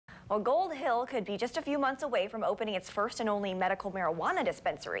Well, Gold Hill could be just a few months away from opening its first and only medical marijuana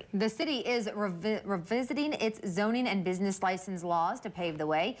dispensary. The city is revisiting its zoning and business license laws to pave the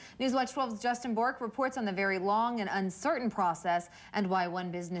way. Newswatch 12's Justin Bork reports on the very long and uncertain process and why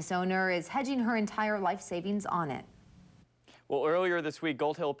one business owner is hedging her entire life savings on it. Well, earlier this week,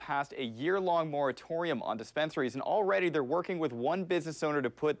 Gold Hill passed a year-long moratorium on dispensaries, and already they're working with one business owner to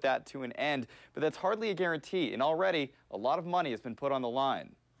put that to an end. But that's hardly a guarantee, and already a lot of money has been put on the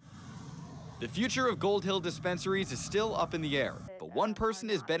line. The future of Gold Hill dispensaries is still up in the air, but one person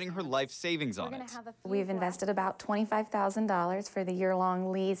is betting her life savings on it. We've invested about $25,000 for the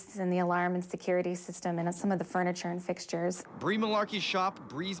year-long lease and the alarm and security system and some of the furniture and fixtures. Bree Malarkey's shop,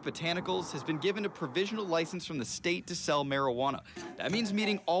 Bree's Botanicals, has been given a provisional license from the state to sell marijuana. That means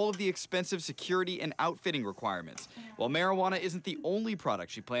meeting all of the expensive security and outfitting requirements. While marijuana isn't the only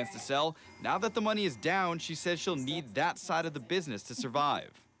product she plans to sell, now that the money is down, she says she'll need that side of the business to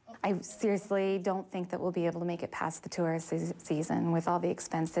survive. I seriously don't think that we'll be able to make it past the tourist season with all the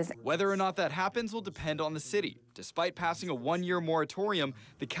expenses. Whether or not that happens will depend on the city. Despite passing a one-year moratorium,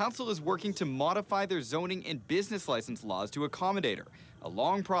 the council is working to modify their zoning and business license laws to accommodate her. A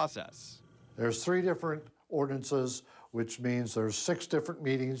long process. There's 3 different ordinances, which means there's 6 different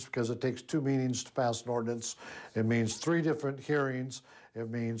meetings because it takes 2 meetings to pass an ordinance. It means 3 different hearings. It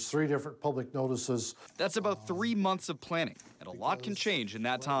means 3 different public notices. That's about 3 months of planning, and a lot can change in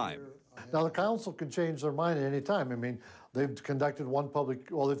that time. Now, the council can change their mind at any time. I mean, they've conducted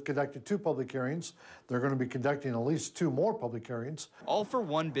 2 public hearings. They're going to be conducting at least 2 more public hearings. All for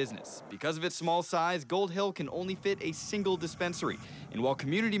one business. Because of its small size, Gold Hill can only fit a single dispensary. And while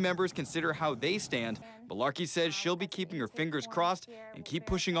community members consider how they stand, Malarkey says she'll be keeping her fingers crossed and keep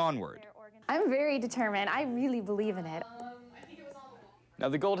pushing onward. I'm very determined. I really believe in it. Now,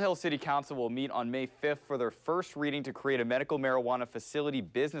 the Gold Hill City Council will meet on May 5th for their first reading to create a medical marijuana facility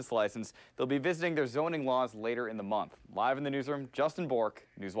business license. They'll be visiting their zoning laws later in the month. Live in the newsroom, Justin Bork,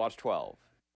 Newswatch 12.